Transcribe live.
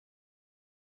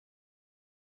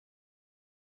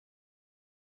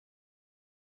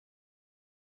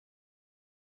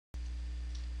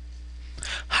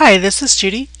Hi, this is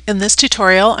Judy. In this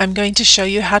tutorial, I'm going to show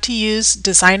you how to use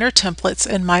designer templates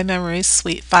in My Memories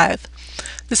Suite 5.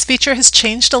 This feature has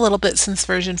changed a little bit since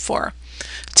version 4.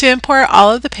 To import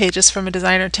all of the pages from a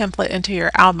designer template into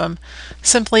your album,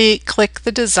 simply click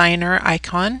the designer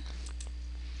icon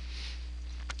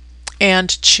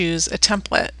and choose a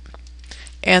template.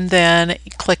 And then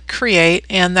click create,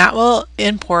 and that will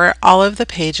import all of the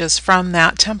pages from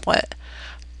that template.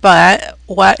 But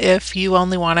what if you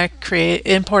only want to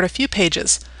import a few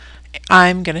pages?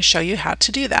 I'm going to show you how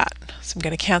to do that. So I'm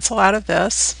going to cancel out of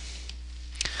this.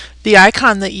 The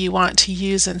icon that you want to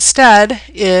use instead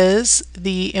is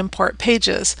the import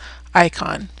pages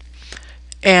icon.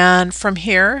 And from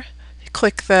here,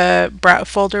 click the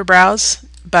folder browse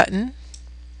button.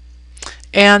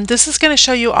 And this is going to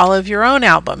show you all of your own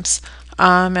albums.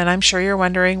 And I'm sure you're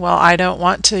wondering, well, I don't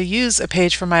want to use a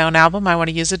page from my own album. I want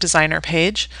to use a designer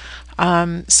page.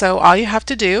 So all you have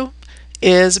to do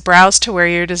is browse to where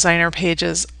your designer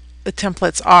pages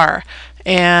templates are.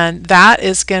 And that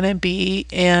is going to be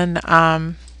in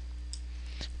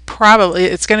probably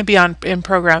it's going to be in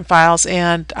program files,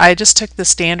 and I just took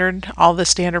all the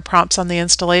standard prompts on the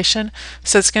installation.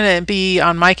 So it's going to be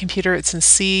on my computer, it's in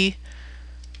C,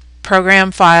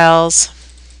 program files,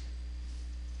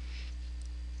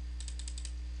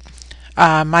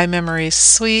 My Memories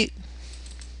Suite,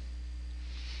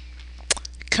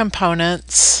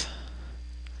 components,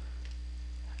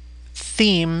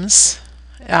 themes.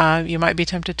 You might be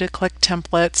tempted to click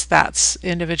templates. That's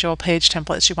individual page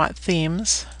templates. You want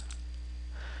themes.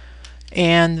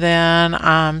 And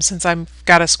then since I've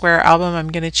got a square album,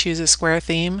 I'm going to choose a square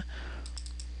theme.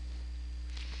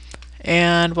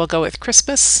 And we'll go with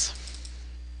Christmas.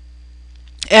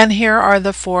 And here are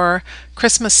the 4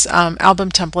 Christmas album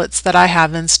templates that I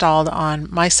have installed on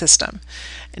my system.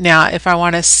 Now, if I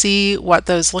want to see what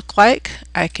those look like,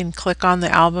 I can click on the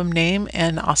album name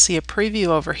and I'll see a preview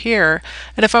over here.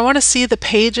 And if I want to see the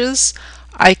pages,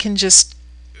 I can just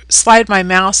slide my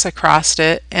mouse across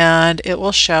it and it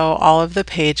will show all of the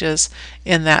pages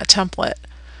in that template.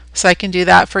 So I can do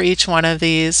that for each one of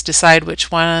these, decide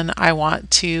which one I want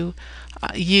to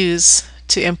use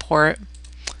to import.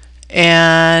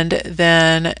 And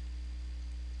then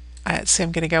I'm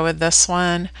going to go with this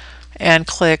one and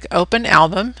click Open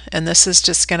Album, and this is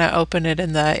just going to open it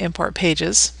in the Import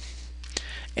Pages.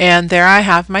 And there I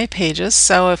have my pages.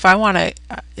 So if I want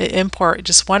to import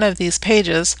just one of these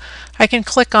pages, I can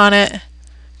click on it,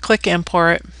 click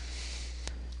Import,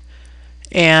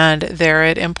 and there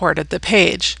it imported the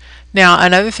page. Now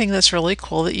another thing that's really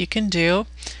cool that you can do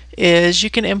is you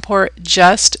can import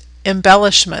just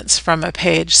embellishments from a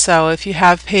page. So if you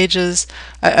have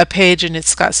a page and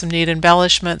it's got some neat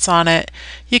embellishments on it,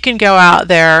 you can go out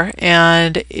there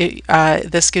and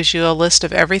this gives you a list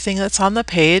of everything that's on the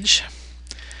page.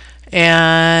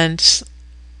 And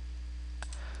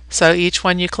so each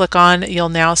one you click on, you'll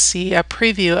now see a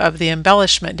preview of the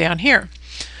embellishment down here.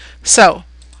 So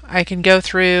I can go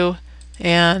through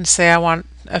and say I want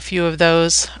a few of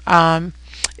those.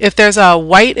 If there's a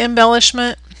white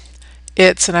embellishment,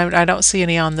 and I don't see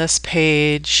any on this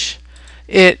page,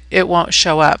 it won't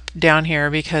show up down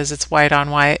here because it's white on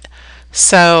white.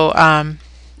 So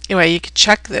anyway, you can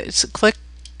check this. Click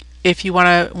if you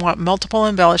want multiple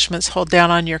embellishments. Hold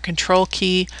down on your Control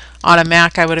key. On a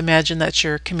Mac, I would imagine that's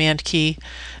your Command key,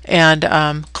 and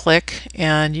click,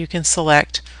 and you can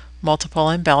select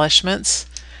multiple embellishments.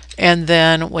 And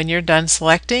then when you're done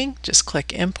selecting, just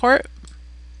click Import.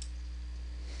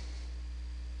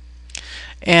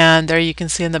 And there you can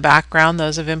see in the background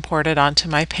those have imported onto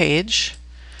my page.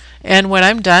 And when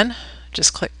I'm done,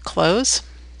 just click Close.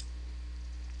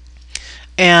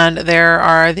 And there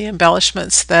are the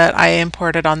embellishments that I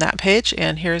imported on that page,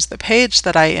 and here's the page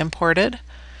that I imported.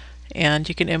 And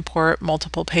you can import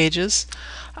multiple pages.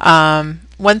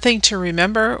 One thing to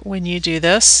remember when you do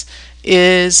this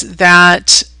is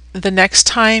that the next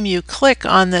time you click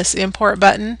on this import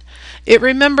button, it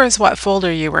remembers what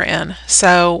folder you were in.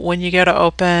 So when you go to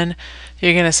open,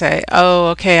 you're going to say, oh,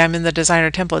 okay, I'm in the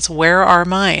designer templates. Where are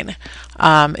mine?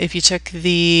 If you took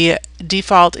the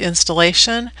default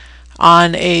installation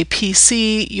on a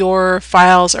PC, your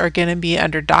files are going to be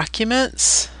under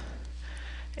Documents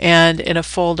and in a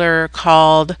folder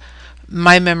called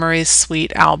My Memories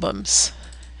Suite Albums.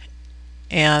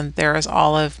 And there's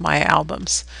all of my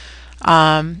albums.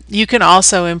 You can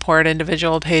also import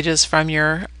individual pages from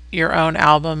your own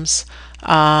albums.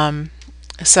 You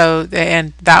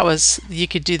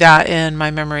could do that in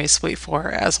My Memories Suite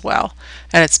 4 as well.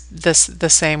 And it's the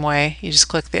same way. You just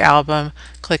click the album,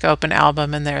 click Open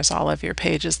Album, and there's all of your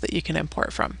pages that you can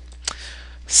import from.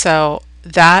 So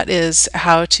that is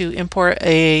how to import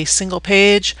a single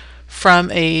page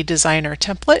from a designer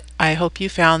template. I hope you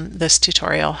found this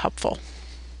tutorial helpful.